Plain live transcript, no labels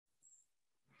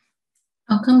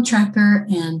Outcome tracker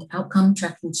and outcome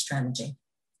tracking strategy.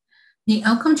 The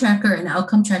outcome tracker and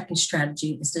outcome tracking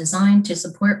strategy is designed to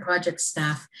support project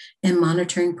staff in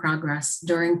monitoring progress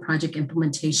during project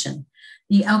implementation.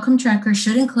 The outcome tracker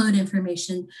should include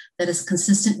information that is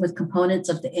consistent with components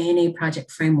of the ANA project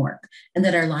framework and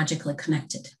that are logically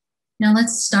connected. Now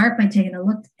let's start by taking a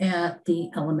look at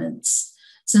the elements.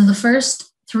 So the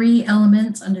first three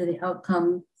elements under the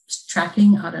outcome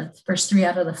tracking, the first three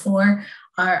out of the four,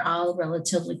 are all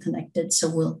relatively connected. So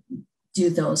we'll do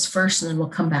those first, and then we'll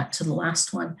come back to the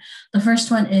last one. The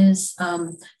first one is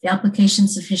the application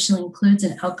sufficiently includes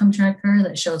an outcome tracker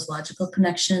that shows logical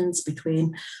connections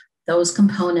between those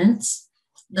components.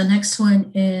 The next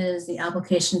one is the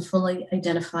application fully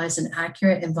identifies an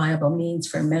accurate and viable means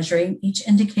for measuring each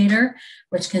indicator,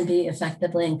 which can be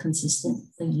effectively and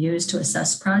consistently used to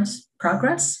assess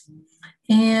progress.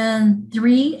 And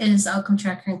three is outcome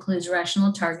tracker includes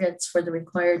rational targets for the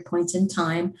required points in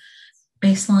time,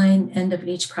 baseline, end of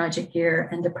each project year,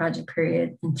 end of project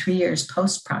period, and 3 years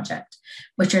post-project,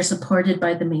 which are supported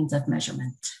by the means of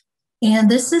measurement.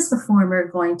 And this is the form we're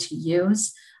going to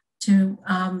use to,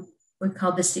 we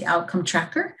call this the outcome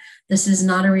tracker. This is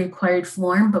not a required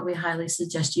form, but we highly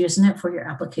suggest using it for your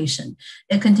application.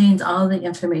 It contains all the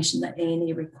information that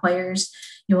ANA requires.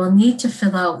 You will need to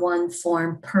fill out one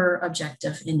form per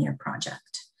objective in your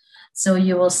project. So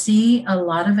you will see a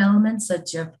lot of elements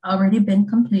that have already been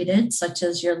completed, such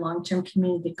as your long-term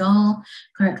community goal,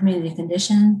 current community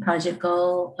condition, project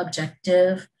goal,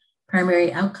 objective,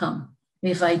 primary outcome.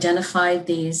 We've identified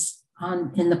these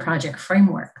in the project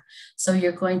framework. So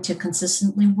you're going to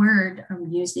consistently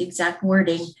use the exact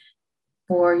wording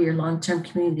for your long-term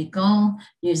community goal,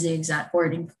 use the exact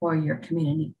wording for your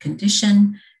community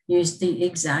condition, use the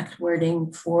exact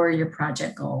wording for your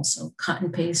project goal. So cut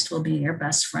and paste will be your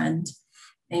best friend.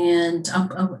 And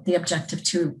the objective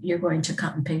too, you're going to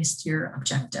cut and paste your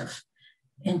objective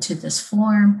into this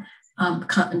form,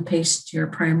 cut and paste your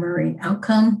primary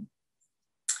outcome.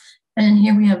 And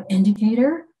here we have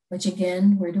indicator, which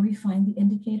again, where do we find the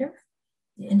indicator?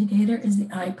 The indicator is the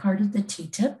I part of the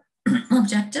TTIP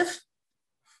objective.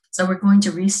 So we're going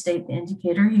to restate the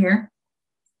indicator here.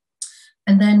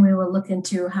 And then we will look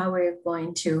into how we're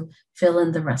going to fill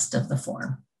in the rest of the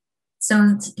form.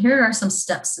 So here are some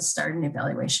steps to start an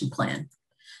evaluation plan.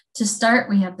 To start,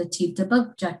 we have the TTIP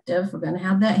objective. We're going to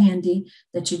have that handy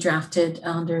that you drafted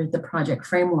under the project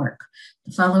framework.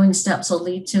 The following steps will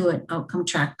lead to an outcome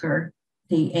tracker,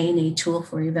 the ANA tool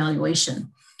for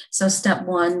evaluation. So step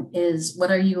one is,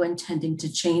 what are you intending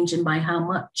to change and by how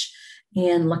much?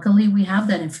 And luckily we have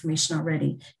that information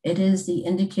already. It is the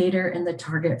indicator and the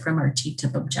target from our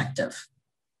TTIP objective.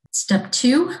 Step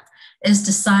two is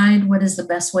decide what is the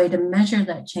best way to measure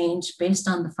that change based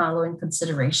on the following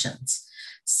considerations.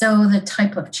 So the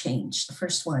type of change, the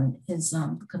first one is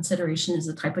consideration is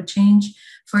the type of change.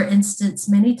 For instance,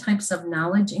 many types of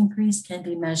knowledge increase can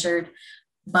be measured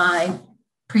by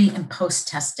pre and post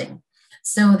testing.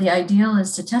 So the ideal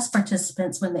is to test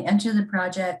participants when they enter the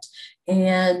project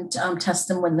and test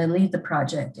them when they leave the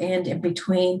project and in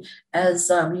between as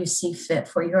you see fit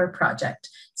for your project.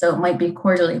 So it might be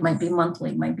quarterly, it might be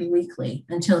monthly, it might be weekly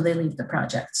until they leave the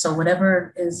project. So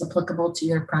whatever is applicable to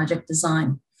your project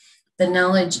design. The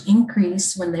knowledge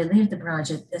increase when they leave the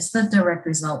project is the direct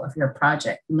result of your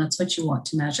project, and that's what you want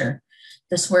to measure.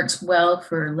 This works well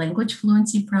for language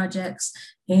fluency projects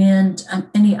and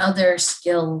any other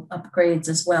skill upgrades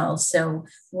as well. So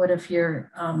what if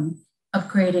you're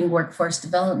upgrading workforce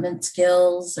development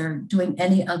skills or doing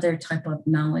any other type of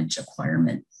knowledge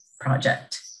acquirement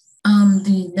project?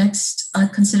 The next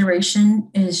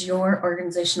consideration is your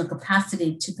organizational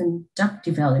capacity to conduct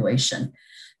evaluation.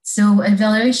 So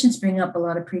evaluations bring up a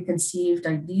lot of preconceived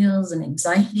ideals and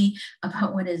anxiety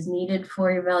about what is needed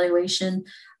for evaluation.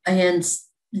 And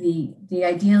the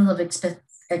ideal of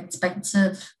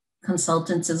expensive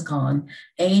consultants is gone.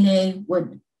 ANA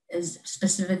is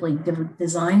specifically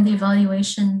design the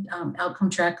evaluation outcome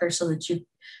tracker so that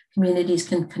communities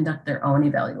can conduct their own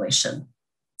evaluation.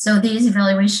 So these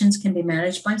evaluations can be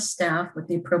managed by staff with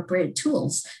the appropriate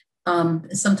tools.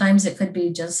 Sometimes it could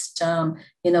be just,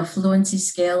 fluency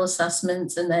scale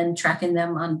assessments and then tracking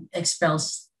them on Excel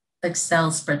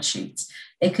spreadsheets.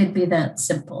 It could be that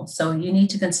simple. So you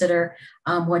need to consider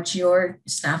what your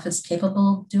staff is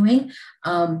capable of doing.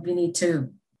 You need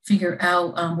to figure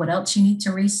out what else you need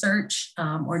to research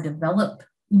or develop.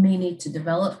 You may need to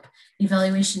develop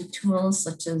evaluation tools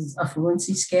such as a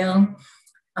fluency scale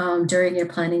during your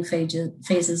planning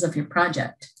phases of your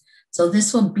project. So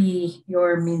this will be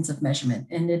your means of measurement.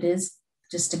 And it is,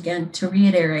 just again, to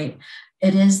reiterate,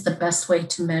 it is the best way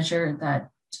to measure that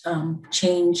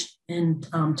change and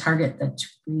target that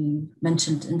we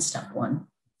mentioned in step 1.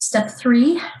 Step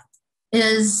 3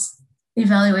 is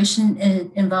evaluation.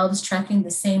 It involves tracking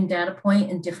the same data point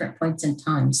in different points in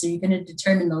time. So you're going to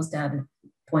determine those data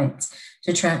points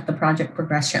to track the project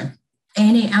progression.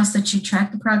 A&E asks that you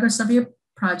track the progress of your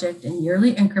project in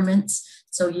yearly increments.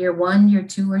 So year 1, year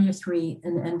 2, or year 3,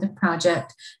 and end of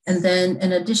project. And then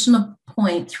an additional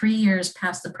point 3 years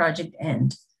past the project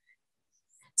end.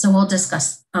 So we'll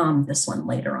discuss this one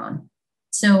later on.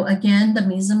 So again, the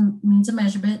means of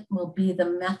measurement will be the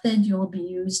method you will be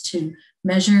used to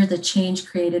measure the change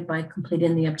created by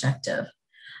completing the objective.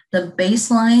 The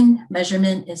baseline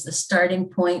measurement is the starting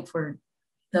point for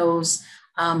those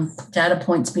data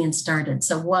points being started.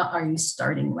 So what are you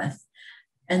starting with?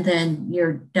 And then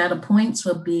your data points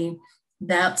will be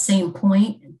that same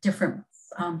point, different,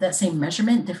 that same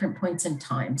measurement, different points in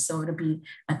time. So it'll be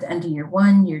at the end of year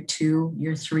 1, year 2,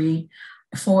 year 3,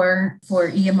 for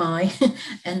EMI,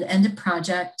 and end of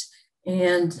project,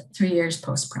 and 3 years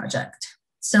post-project.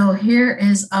 So here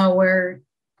is our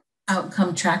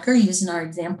outcome tracker using our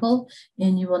example.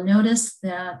 And you will notice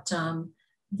that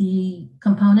the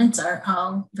components are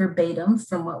all verbatim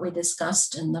from what we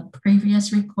discussed in the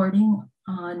previous recording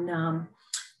on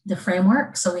the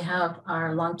framework. So we have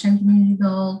our long-term community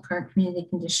goal, current community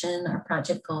condition, our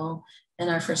project goal, and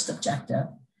our first objective.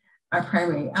 Our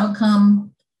primary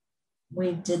outcome,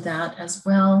 we did that as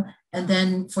well. And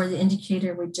then for the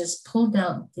indicator, we just pulled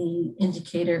out the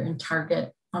indicator and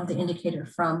target of the indicator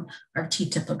from our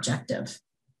TTIP objective.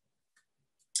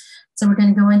 So we're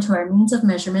going to go into our means of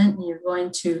measurement, and you're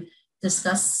going to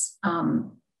discuss,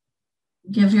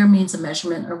 give your means of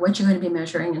measurement, or what you're going to be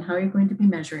measuring and how you're going to be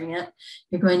measuring it.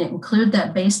 You're going to include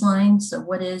that baseline. So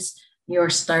what is your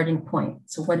starting point?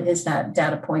 So what is that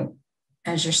data point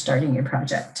as you're starting your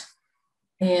project?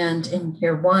 And in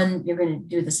year 1, you're going to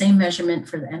do the same measurement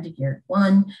for the end of year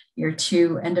 1, year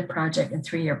 2, end of project, and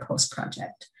 3-year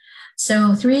post-project.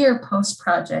 So 3-year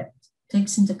post-project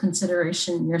takes into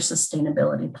consideration your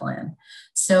sustainability plan.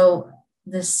 So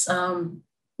this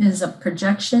is a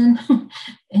projection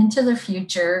into the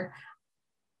future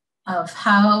of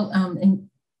how,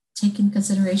 take in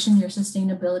consideration your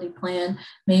sustainability plan.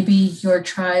 Maybe your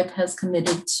tribe has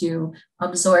committed to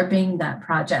absorbing that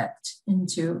project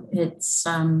into its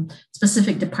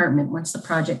specific department once the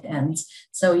project ends.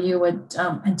 So you would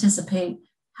anticipate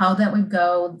how that would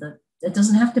go. It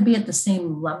doesn't have to be at the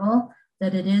same level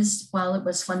that it is while it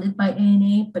was funded by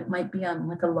A&E, but might be on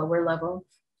like a lower level.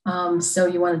 So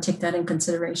you want to take that in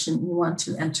consideration. You want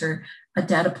to enter a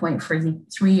data point for the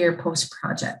 3-year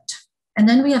post-project. And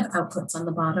then we have outputs on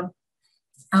the bottom.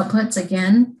 Outputs,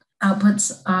 again,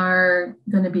 outputs are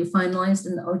going to be finalized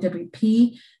in the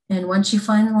OWP. And once you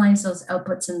finalize those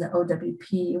outputs in the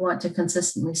OWP, you want to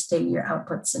consistently state your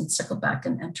outputs and circle back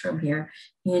and enter them here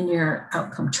in your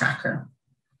outcome tracker.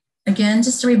 Again,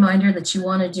 just a reminder that you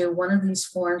want to do one of these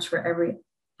forms for every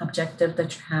objective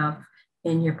that you have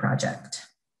in your project.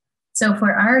 So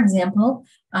for our example,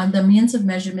 the means of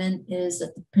measurement is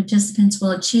that the participants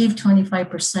will achieve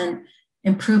 25%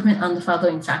 improvement on the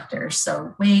following factors.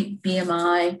 So weight,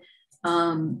 BMI,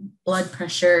 blood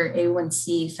pressure,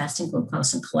 A1C, fasting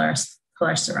glucose, and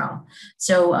cholesterol.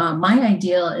 So my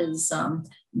ideal is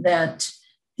that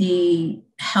the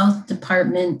health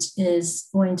department is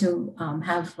going to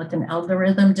have like an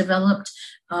algorithm developed.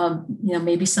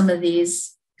 Maybe some of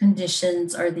these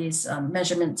conditions or these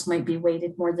measurements might be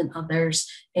weighted more than others.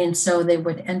 And so they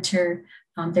would enter,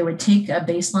 they would take a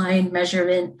baseline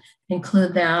measurement,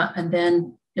 include that, and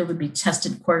then it would be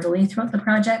tested quarterly throughout the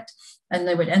project. And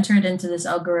they would enter it into this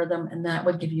algorithm, and that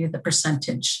would give you the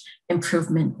percentage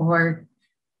improvement or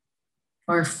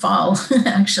fall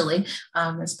actually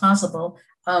as possible.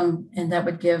 And that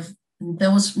would give,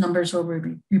 those numbers will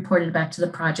be reported back to the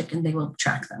project and they will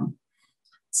track them.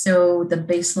 So the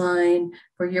baseline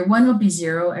for year 1 will be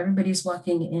 0. Everybody's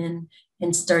walking in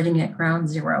and starting at ground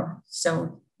 0.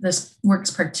 So this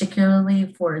works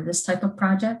particularly for this type of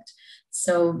project.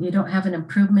 So you don't have an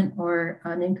improvement or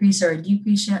an increase or a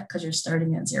decrease yet because you're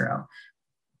starting at 0.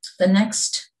 The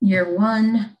next year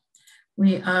 1,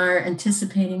 we are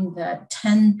anticipating that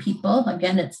 10 people,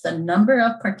 again, it's the number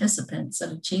of participants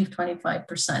that achieve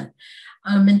 25%.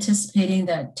 I'm anticipating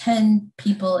that 10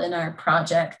 people in our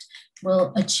project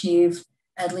will achieve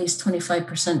at least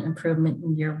 25% improvement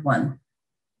in year 1.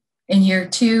 In year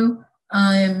 2,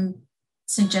 I'm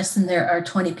suggesting there are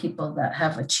 20 people that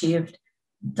have achieved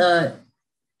the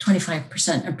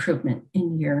 25% improvement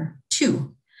in year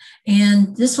 2.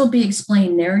 And this will be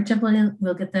explained narratively.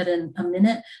 We'll get that in a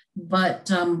minute. But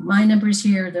my numbers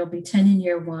here, there'll be 10 in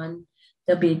year 1,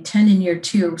 There'll be 10 in year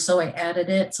 2, so I added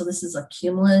it. So this is a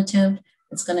cumulative.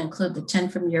 It's going to include the 10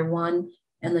 from year 1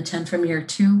 and the 10 from year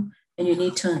 2. And you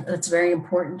need to, that's very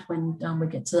important when we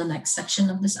get to the next section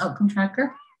of this outcome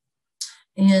tracker.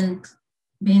 And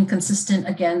being consistent,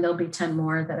 again, there'll be 10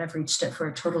 more that have reached it for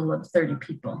a total of 30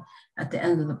 people at the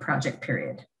end of the project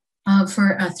period.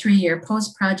 For a 3-year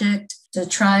post-project, the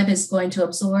tribe is going to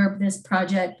absorb this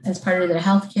project as part of their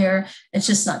healthcare. It's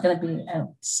just not going to be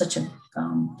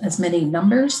as many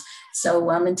numbers. So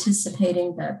I'm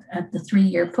anticipating that at the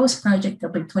 3-year post-project,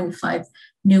 there'll be 25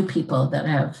 new people that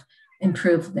have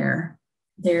improved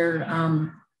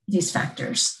these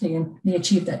factors. They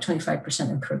achieved that 25%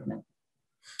 improvement.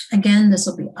 Again, this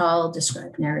will be all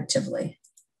described narratively.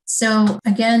 So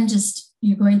again,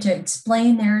 you're going to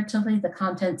explain narratively the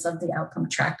contents of the outcome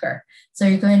tracker. So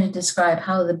you're going to describe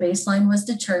how the baseline was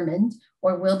determined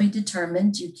or will be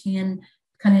determined. You can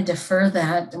kind of defer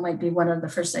that. It might be one of the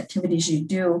first activities you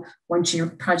do once your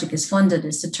project is funded,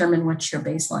 is determine what your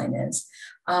baseline is.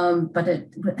 But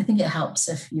I think it helps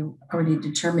if you already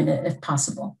determine it if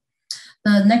possible.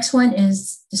 The next one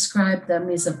is describe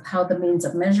how the means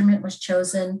of measurement was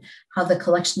chosen, how the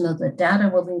collection of the data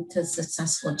will lead to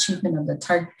successful achievement of the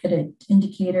targeted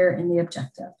indicator and the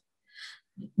objective.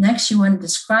 Next, you want to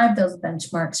describe those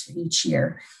benchmarks for each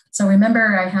year. So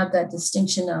remember, I have that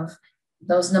distinction of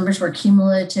those numbers were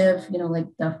cumulative, like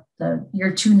the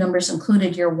year 2 numbers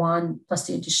included year 1 plus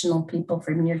the additional people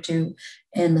from year 2,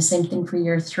 and the same thing for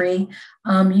year 3.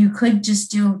 You could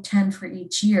just do 10 for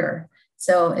each year.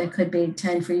 So it could be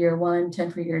 10 for year 1, 10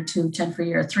 for year 2, 10 for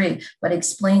year 3, but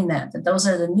explain that those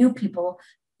are the new people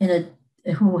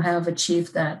who have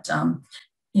achieved that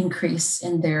increase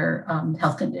in their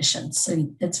health conditions.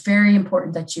 So it's very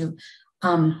important that you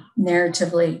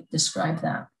narratively describe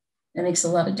that. It makes a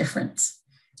lot of difference.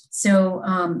 So,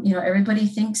 everybody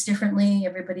thinks differently.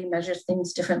 Everybody measures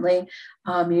things differently.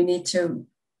 You need to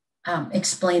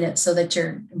explain it so that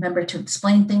remember to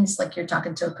explain things like you're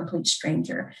talking to a complete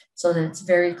stranger, so that it's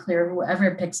very clear.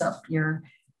 Whoever picks up your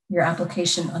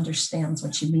application understands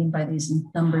what you mean by these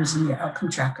numbers in your outcome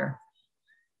tracker.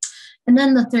 And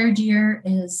then the 3rd year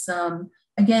is,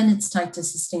 again, it's tied to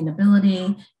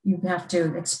sustainability. You have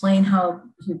to explain how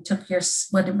you took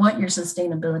what your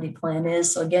sustainability plan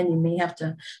is. So again, you may have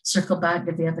to circle back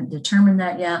if you haven't determined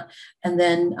that yet, and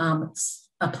then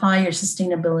apply your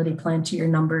sustainability plan to your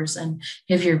numbers and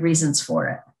give your reasons for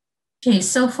it. Okay,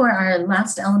 so for our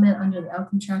last element under the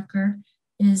outcome tracker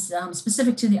is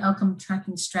specific to the outcome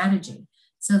tracking strategy.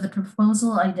 So the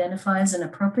proposal identifies an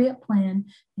appropriate plan,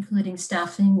 including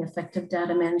staffing, effective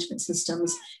data management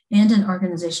systems, and an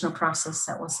organizational process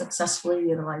that will successfully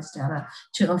utilize data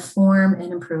to inform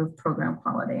and improve program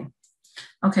quality.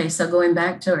 Okay, so going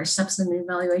back to our steps in the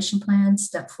evaluation plan,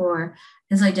 step 4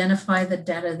 is identify the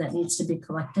data that needs to be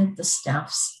collected, the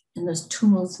staffs, and those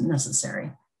tools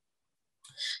necessary.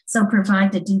 So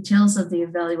provide the details of the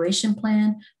evaluation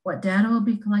plan, what data will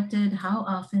be collected, how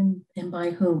often, and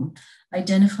by whom.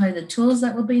 Identify the tools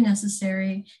that will be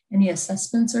necessary, any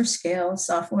assessments or scale,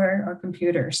 software or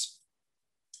computers.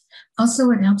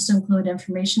 Also, it helps to include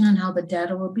information on how the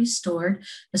data will be stored,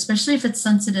 especially if it's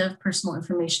sensitive personal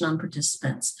information on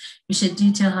participants. You should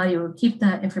detail how you will keep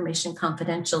that information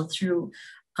confidential through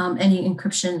any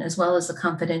encryption, as well as the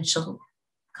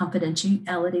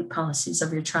confidentiality policies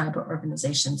of your tribe or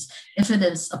organizations, if it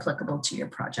is applicable to your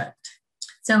project.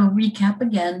 So recap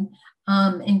again,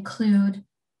 include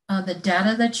the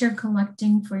data that you're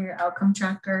collecting for your outcome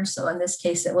tracker. So in this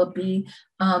case, it will be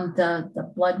the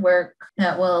blood work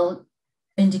that will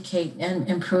indicate an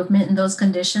improvement in those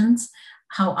conditions,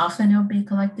 how often it will be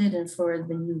collected, and for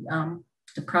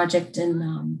the project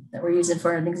that we're using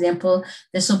for an example,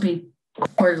 this will be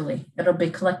quarterly. It'll be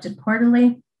collected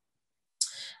quarterly,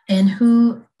 and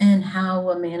who and how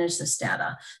will manage this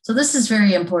data. So this is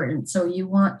very important. So you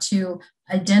want to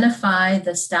identify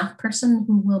the staff person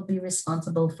who will be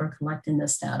responsible for collecting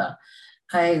this data.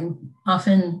 I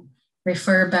often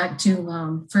refer back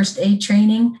to first aid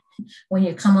training. When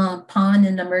you come upon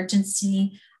an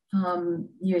emergency,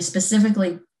 you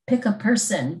specifically pick a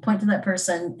person, point to that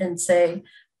person and say,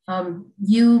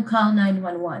 you call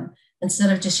 911,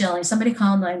 instead of just yelling, somebody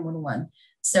call 911.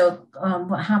 So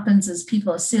what happens is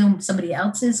people assume somebody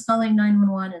else is calling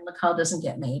 911 and the call doesn't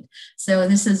get made. So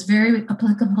this is very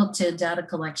applicable to data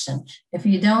collection. If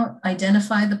you don't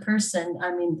identify the person,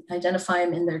 identify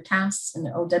them in their tasks in the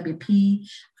OWP,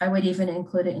 I would even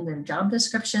include it in their job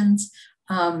descriptions.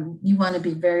 You want to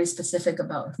be very specific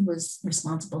about who is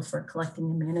responsible for collecting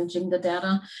and managing the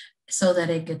data so that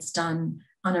it gets done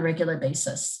on a regular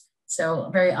basis. So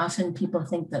very often people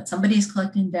think that somebody's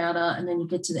collecting data and then you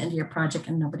get to the end of your project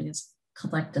and nobody is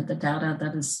collected the data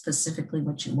that is specifically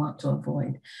what you want to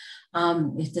avoid.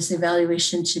 If this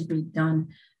evaluation should be done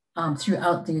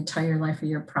throughout the entire life of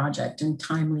your project in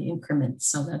timely increments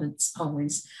so that it's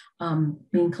always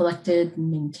being collected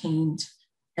and maintained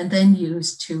and then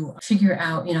used to figure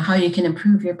out, how you can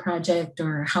improve your project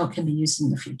or how it can be used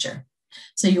in the future.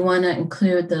 So you want to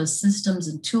include those systems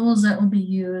and tools that will be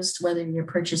used, whether you're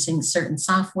purchasing certain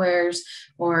softwares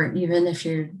or even if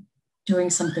you're doing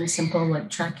something simple like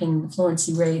tracking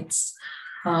fluency rates,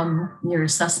 your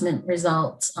assessment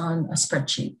results on a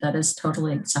spreadsheet. That is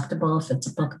totally acceptable if it's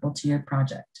applicable to your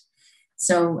project.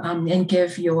 So, and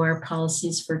give your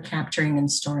policies for capturing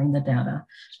and storing the data,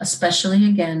 especially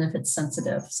again, if it's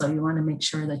sensitive. So you want to make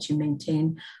sure that you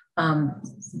maintain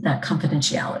that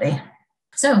confidentiality.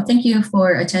 So thank you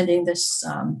for attending this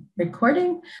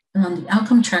recording on the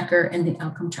outcome tracker and the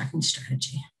outcome tracking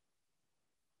strategy.